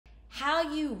How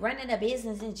you running a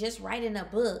business and just writing a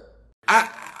book?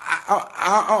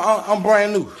 I'm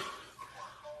brand new.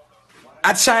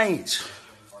 I changed.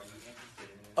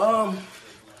 I'm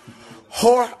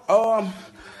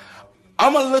a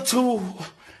little too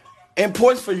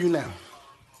important for you now.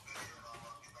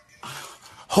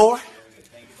 Whore.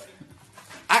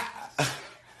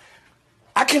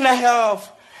 I cannot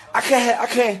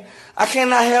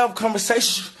have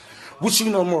conversations with you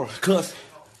no more, cause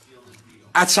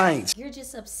I changed. You're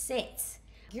just upset.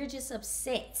 You're just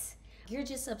upset. You're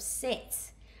just upset.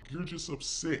 You're just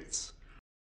upset. So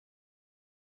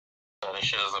this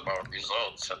shit is about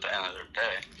results at the end of the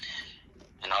day.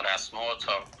 You know, that small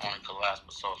talk only could last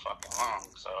for so fucking long.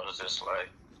 So it was just like,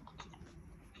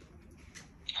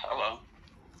 hello.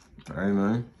 Hey,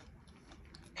 man.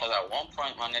 Because at one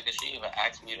point, my nigga, she even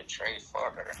asked me to trade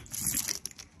for her.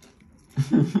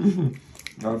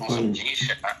 On some G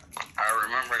shit. I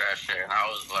remember that shit, and I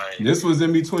was like... This was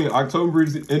in between October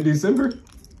and December?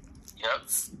 Yep.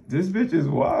 This bitch is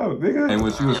wild, nigga. And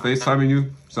when she was FaceTiming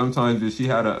you, sometimes she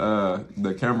had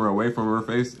the camera away from her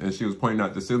face, and she was pointing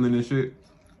out the ceiling and shit?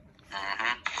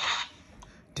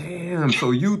 Damn,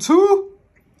 so you too?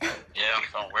 Yeah,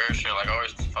 some weird shit. Like, I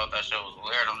always felt that shit was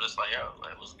weird. I'm just like, yo,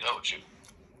 like, what's good with you?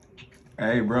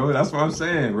 Hey, bro, that's what I'm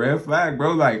saying. Red flag,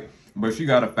 bro. Like, but she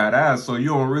got a fat ass, so you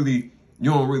don't really,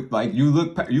 like, you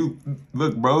look,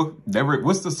 bro.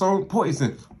 What's the song?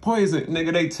 Poison,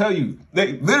 nigga. They tell you.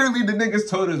 They literally, the niggas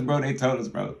told us, bro. They told us,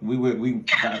 bro. We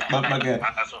got motherfucking.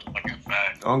 That's a fucking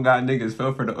fact. On God, niggas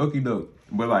fell for the ookie doke.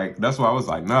 But like, that's why I was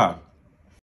like, nah.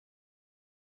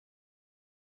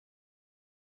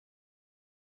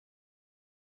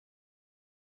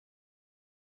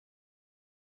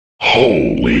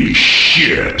 Holy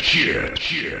shit.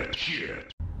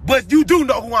 But you do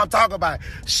know who I'm talking about.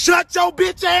 Shut your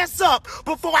bitch ass up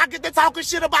before I get to talking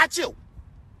shit about you.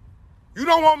 You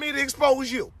don't want me to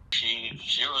expose you. She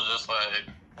was just like,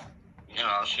 you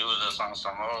know, she was just on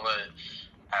some old,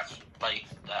 like,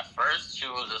 at first, she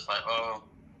was just like, oh,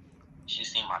 she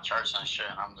seen my charts and shit,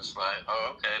 and I'm just like,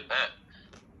 oh, okay, bet.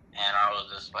 And I was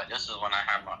just like, this is when I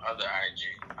had my other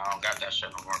IG. I don't got that shit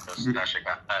no more, because that shit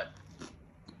got hacked.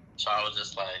 So I was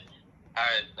just like,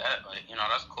 like, you know,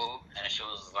 that's cool. And she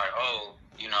was like, oh,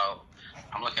 you know,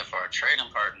 I'm looking for a trading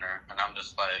partner. And I'm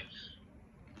just like,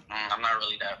 I'm not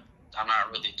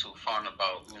really too fun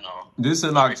about, you know. This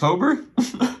in October?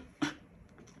 Nah,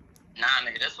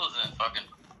 nigga, this was in fucking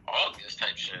August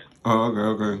type shit. Oh,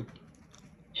 okay.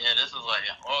 Yeah, this was like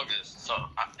in August. So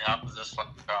I was just like,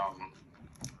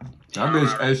 that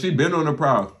bitch, has she been on the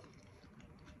prowl?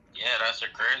 Yeah, that's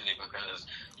shit crazy because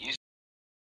you.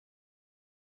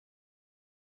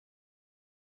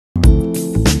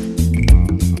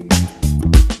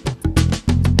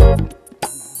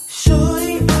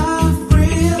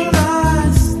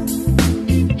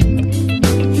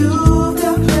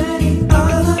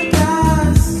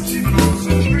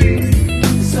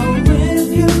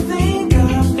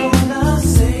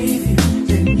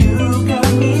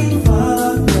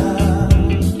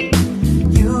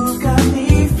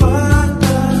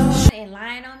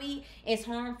 It's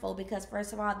harmful because,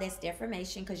 first of all, that's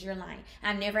defamation because you're lying.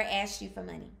 I've never asked you for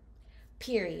money.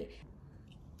 Period.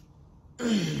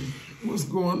 What's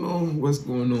going on?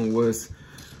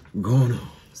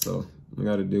 So, I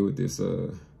got to deal with this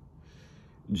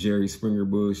Jerry Springer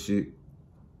bullshit.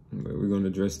 But we're going to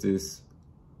address this.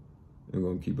 We're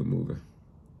going to keep it moving.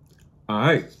 All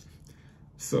right.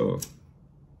 So,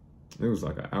 it was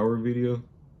like an hour video.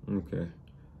 Okay.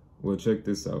 Well, check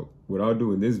this out. What I'll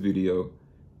do in this video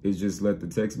is just let the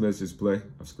text message play.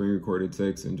 I've screen recorded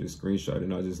text and just screenshot it,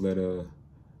 and I'll just let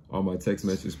all my text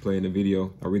messages play in the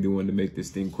video. I really wanted to make this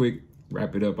thing quick,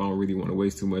 wrap it up. I don't really want to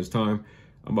waste too much time.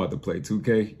 I'm about to play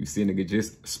 2K. You see a nigga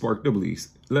just spark the beliefs.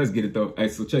 Let's get it though. Hey,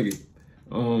 so check it.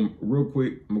 Real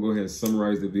quick, I'm gonna go ahead and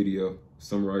summarize the video,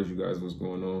 summarize you guys what's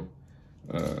going on.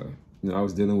 You know, I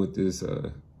was dealing with this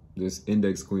this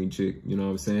index queen chick, you know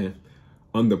what I'm saying?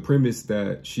 On the premise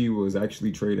that she was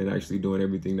actually trading, actually doing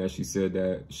everything that she said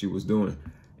that she was doing.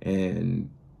 And,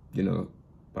 you know,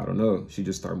 I don't know, she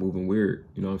just started moving weird,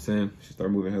 you know what I'm saying? She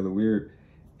started moving hella weird.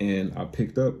 And I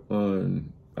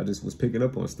just was picking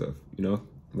up on stuff, you know?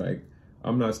 Like,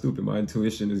 I'm not stupid. My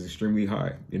intuition is extremely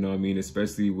high, you know what I mean?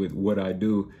 Especially with what I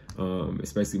do,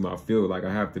 especially my field. Like,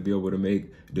 I have to be able to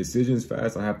make decisions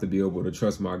fast. I have to be able to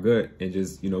trust my gut and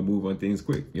just, you know, move on things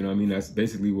quick. You know what I mean? That's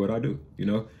basically what I do, you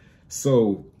know?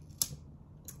 So,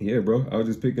 yeah, bro, I was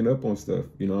just picking up on stuff,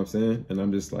 you know what I'm saying? And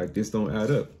I'm just like, this don't add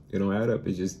up. It don't add up.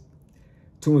 It's just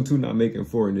 2 and 2 not making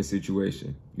 4 in this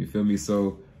situation. You feel me?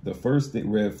 So the first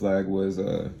red flag was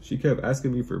she kept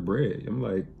asking me for bread. I'm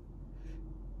like,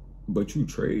 but you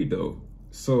trade though.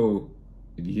 So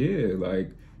yeah,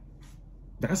 like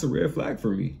that's a red flag for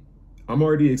me. I'm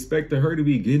already expecting her to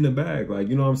be getting the bag. Like,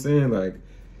 you know what I'm saying? Like,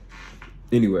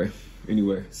 anyway,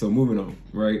 so moving on,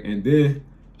 right? And then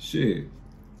shit,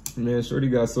 man, shorty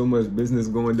got so much business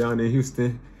going down in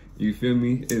Houston. You feel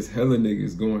me? It's hella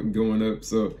niggas going up.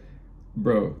 So,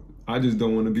 bro, I just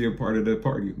don't want to be a part of that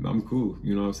party. I'm cool.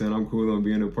 You know what I'm saying? I'm cool on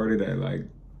being a part of that. Like,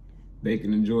 they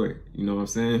can enjoy it. You know what I'm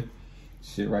saying?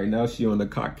 Shit, right now, she on the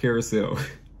cock carousel.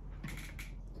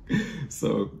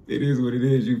 So, it is what it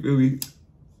is. You feel me?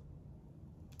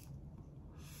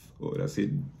 Oh, that's it.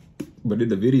 But in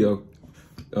the video,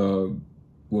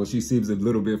 well, she seems a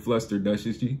little bit flustered,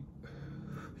 doesn't she?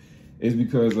 It's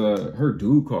because her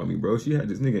dude called me, bro. She had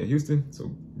this nigga in Houston, so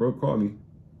bro called me.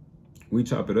 We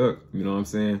chop it up, you know what I'm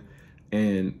saying?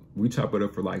 And we chop it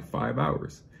up for like 5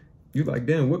 hours. You're like,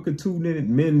 damn, what could two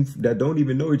men that don't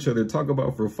even know each other talk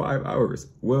about for 5 hours?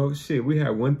 Well, shit, we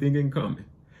had one thing in common.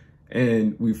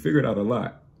 And we figured out a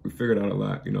lot.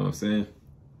 You know what I'm saying?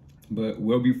 But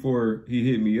well before he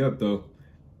hit me up, though,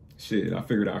 shit, I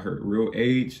figured out her real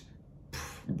age.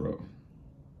 Bro.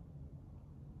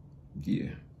 Yeah.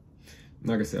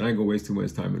 Like I said, I ain't gonna waste too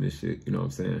much time on this shit, you know what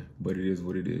I'm saying? But it is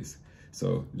what it is.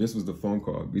 So this was the phone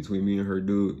call between me and her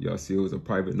dude. Y'all see it was a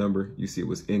private number. You see it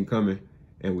was incoming.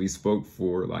 And we spoke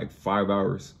for like 5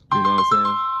 hours. You know what I'm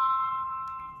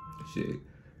saying? Shit.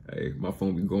 Hey, my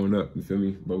phone be going up, you feel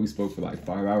me? But we spoke for like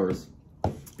 5 hours.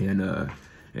 And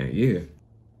yeah.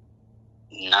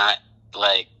 Not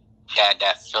like had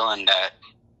that feeling that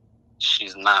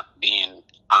she's not being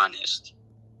honest.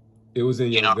 It was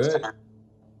in your gut?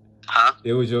 Huh?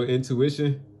 It was your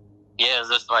intuition? Yeah, it's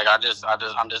just like I'm just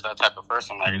that type of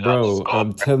person. Like, bro,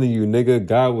 I'm telling you, nigga,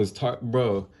 God was talking,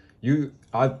 bro.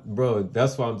 Bro,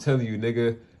 that's why I'm telling you,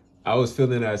 nigga. I was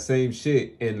feeling that same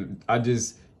shit, and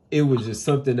it was just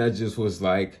something that just was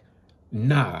like,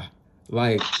 nah.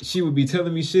 Like, she would be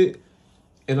telling me shit,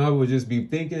 and I would just be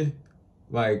thinking,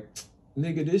 like,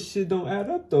 nigga, this shit don't add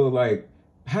up though. Like,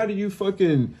 how do you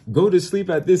fucking go to sleep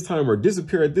at this time or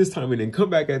disappear at this time and then come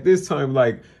back at this time?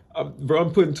 Like, bro,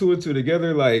 I'm putting two and two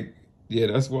together. Like, yeah,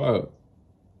 that's wild.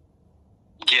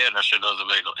 Yeah, that shit doesn't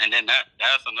make no. And then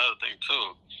that's another thing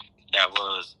too.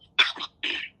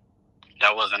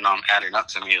 That wasn't adding up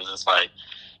to me. It was just like,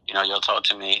 you know, you'll talk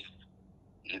to me,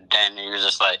 then you're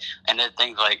just like, and then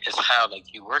things like, it's how,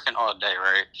 like, you working all day,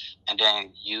 right? And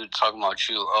then you talking about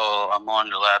you, oh, I'm on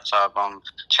the laptop, I'm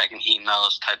checking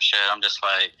emails type shit. I'm just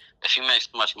like, if you make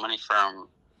so much money from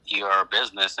your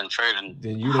business and trading,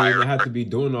 then you don't even have to be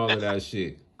doing all of that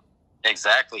shit.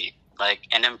 Exactly. Like,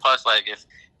 and then plus, like,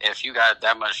 if you got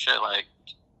that much shit, like,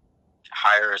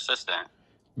 hire an assistant.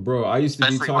 Bro, I used to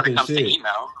be talking shit.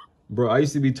 Bro, I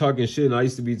used to be talking shit, and I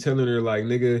used to be telling her, like,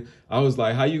 nigga, I was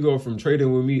like, how you go from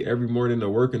trading with me every morning to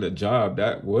working a job?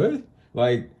 That, what?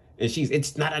 Like, and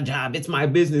it's not a job, it's my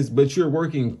business, but you're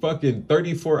working fucking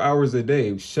 34 hours a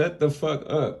day. Shut the fuck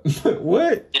up.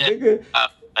 What, yeah, nigga?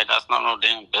 Like, that's not no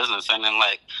damn business. And then,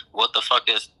 like, what the fuck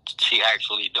is she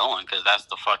actually doing? Because that's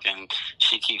the fucking,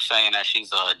 she keeps saying that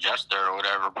she's an adjuster or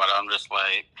whatever, but I'm just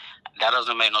like, that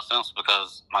doesn't make no sense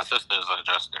because my sister's an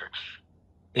adjuster.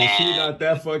 And she not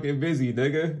that fucking busy,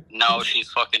 nigga. No, she's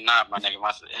fucking not, my nigga.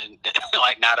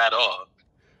 Like, not at all.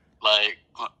 Like,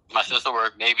 my sister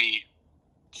worked maybe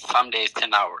some days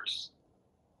 10 hours.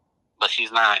 But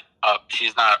she's not up,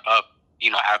 you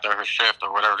know, after her shift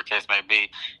or whatever the case may be,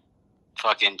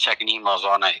 fucking checking emails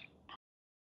all night.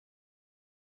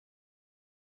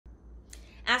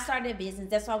 I started a business.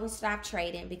 That's why we stopped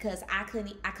trading, because I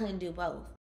couldn't do both.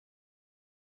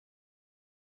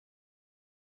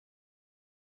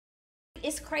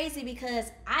 It's crazy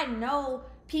because I know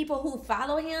people who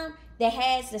follow him that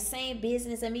has the same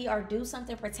business as me or do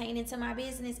something pertaining to my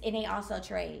business, and they also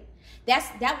trade.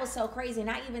 That was so crazy. And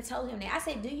I even told him that. I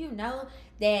said, do you know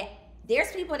that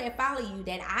there's people that follow you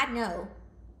that I know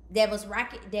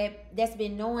that's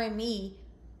been knowing me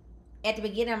at the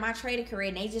beginning of my trading career,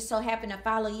 and they just so happen to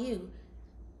follow you.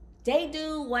 They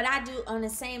do what I do on the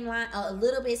same line, a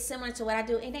little bit similar to what I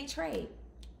do, and they trade.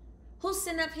 Who's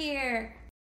sitting up here?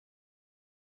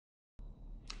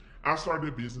 I started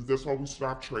a business. That's why we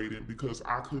stopped trading, because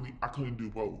I couldn't do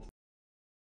both.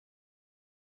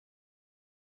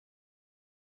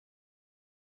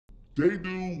 They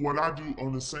do what I do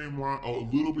on the same line, a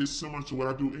little bit similar to what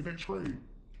I do, and they trade.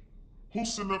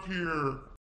 Who's sitting up here?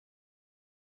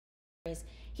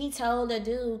 He told the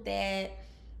dude that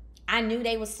I knew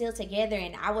they were still together,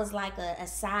 and I was like a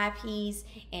side piece,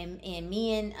 and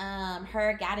me and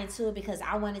her got into it because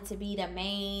I wanted to be the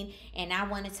main, and I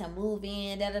wanted to move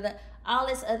in, da da da, all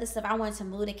this other stuff. I wanted to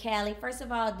move to Cali. First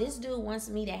of all, this dude wants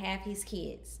me to have his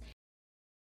kids.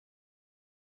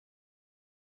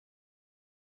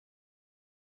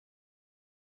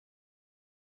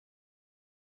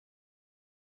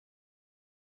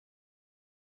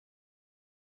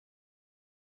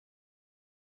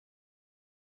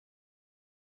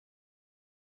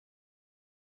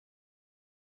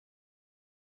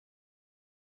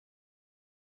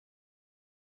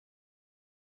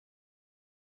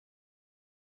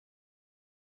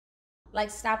 Like,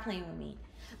 stop playing with me.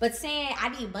 But saying I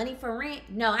need money for rent,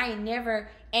 no, I ain't never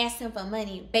asked him for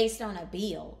money based on a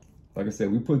bill. Like I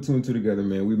said, we put two and two together,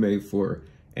 man. We made four.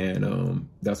 And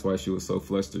that's why she was so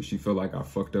flustered. She felt like I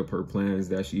fucked up her plans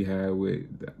that she had with,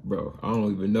 bro, I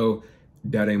don't even know.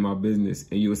 That ain't my business.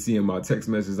 And you'll see in my text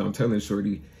messages, I'm telling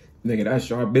Shorty, nigga, that's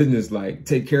your business. Like,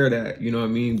 take care of that. You know what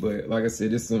I mean? But like I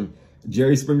said, it's some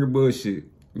Jerry Springer bullshit.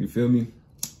 You feel me?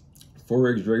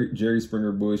 Forex Jerry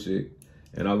Springer bullshit.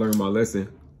 And I learned my lesson.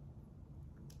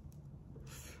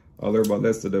 I learned my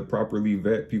lesson to properly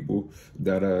vet people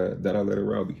that I let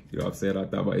around me. You know what I'm saying? I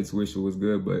thought my intuition was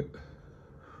good, but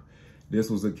this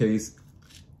was a case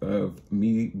of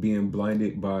me being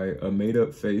blinded by a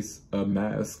made-up face, a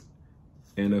mask,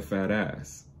 and a fat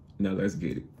ass. Now let's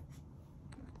get it.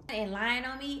 And lying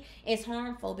on me is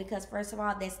harmful because, first of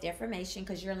all, that's defamation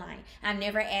because you're lying. I've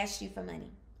never asked you for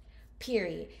money.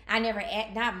 Period. I never,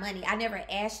 not money. I never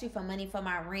asked you for money for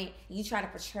my rent. You try to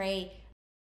portray.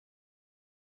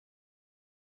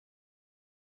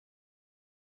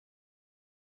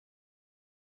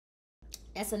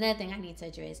 That's another thing I need to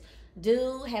address.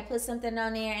 Dude had put something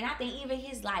on there, and I think even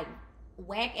his like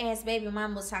whack ass baby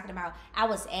mama was talking about I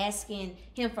was asking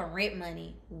him for rent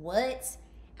money. What?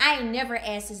 I ain't never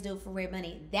asked this dude for rent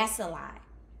money. That's a lie.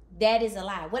 That is a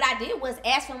lie. What I did was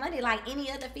ask for money like any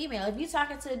other female. If you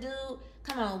talking to a dude,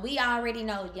 come on, we already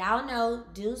know. Y'all know,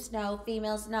 dudes know,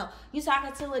 females know. You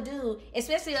talking to a dude,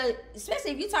 especially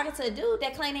if you talking to a dude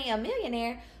that claim they a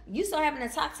millionaire, you so happen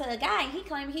to talk to a guy and he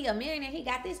claim he a millionaire, he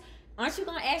got this. Aren't you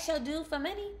gonna ask your dude for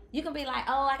money? You can be like,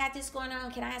 oh, I got this going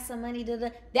on. Can I have some money?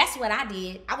 That's what I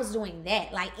did. I was doing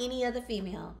that like any other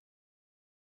female.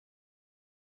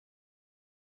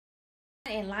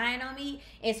 And lying on me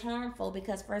is harmful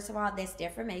because, first of all, that's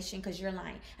defamation because you're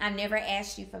lying. I've never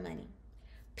asked you for money.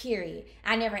 Period.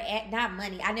 I never, not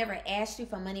money. I never asked you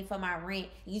for money for my rent.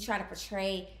 You try to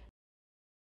portray.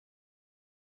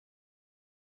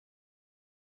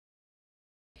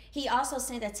 He also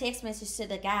sent a text message to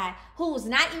the guy who was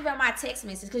not even my text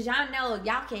message because y'all know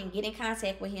y'all can get in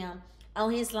contact with him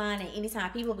on his line at any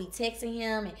time. People be texting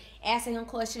him and asking him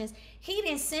questions. He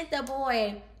didn't send the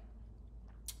boy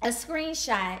a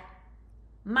screenshot.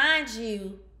 Mind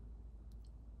you,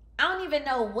 I don't even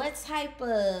know what type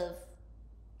of,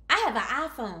 I have an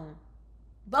iPhone.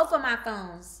 Both of my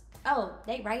phones. Oh,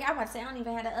 they right here. I was about to say I don't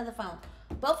even have the other phone.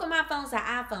 Both of my phones are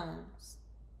iPhones.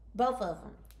 Both of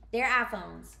them. They're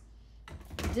iPhones.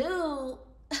 Dude,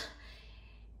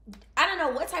 I don't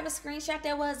know what type of screenshot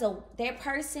that was. That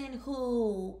person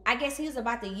who, I guess he was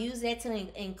about to use that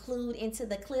to include into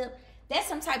the clip. That's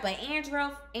some type of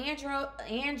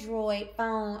Android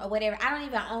phone or whatever. I don't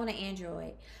even own an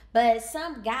Android. But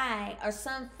some guy or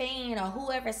some fan or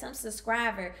whoever, some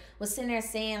subscriber was sitting there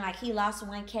saying like he lost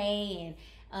 1K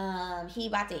and he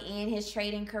about to end his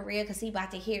trading career because he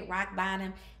about to hit rock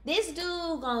bottom. This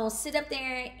dude gonna sit up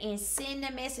there and send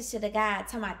a message to the guy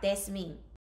talking about that's me.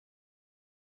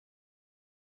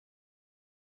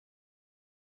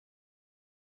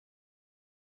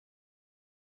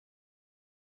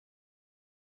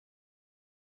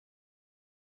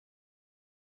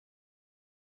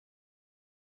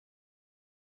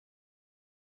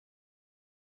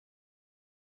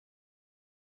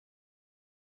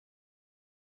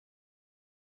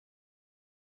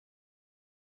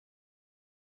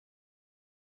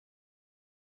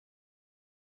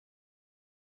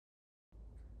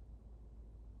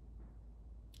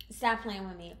 Stop playing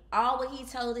with me. All what he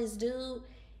told this dude,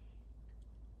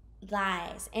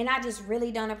 lies. And I just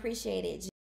really don't appreciate it.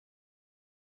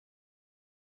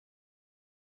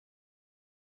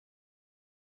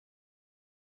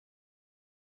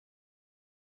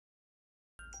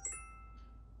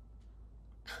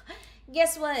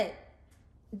 Guess what?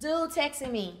 Dude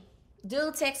texting me.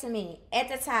 Dude texting me at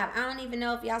the top. I don't even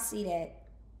know if y'all see that.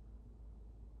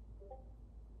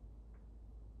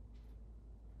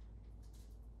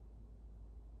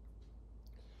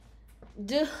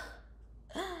 Dude.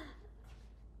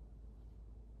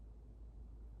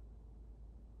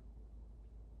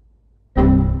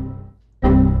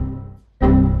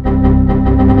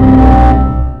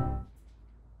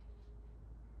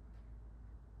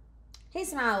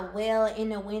 He's my well in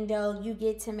the window. You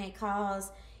get to make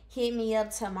calls. Hit me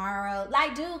up tomorrow.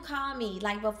 Like, dude, call me.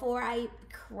 Like, before I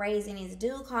craziness.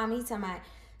 Dude, call me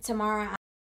tomorrow.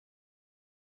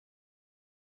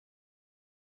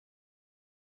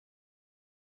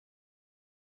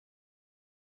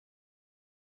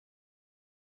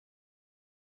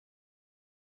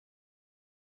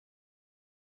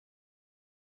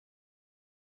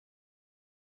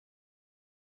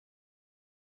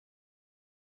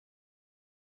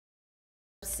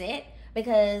 Upset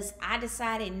because I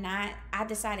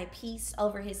decided peace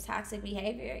over his toxic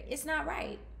behavior. It's not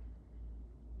right.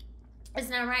 It's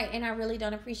not right, and I really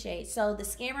don't appreciate. So the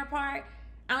scammer part,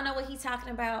 I don't know what he's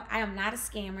talking about. I am not a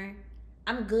scammer.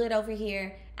 I'm good over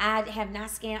here. I have not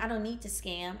scammed. I don't need to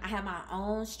scam. I have my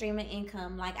own stream of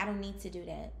income. Like, I don't need to do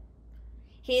that.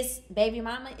 His baby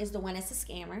mama is the one that's a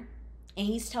scammer, and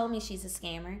he's told me she's a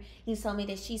scammer. He's told me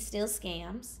that she still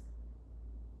scams.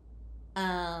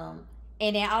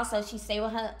 And then also she stay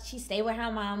with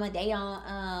her mama. They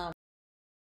on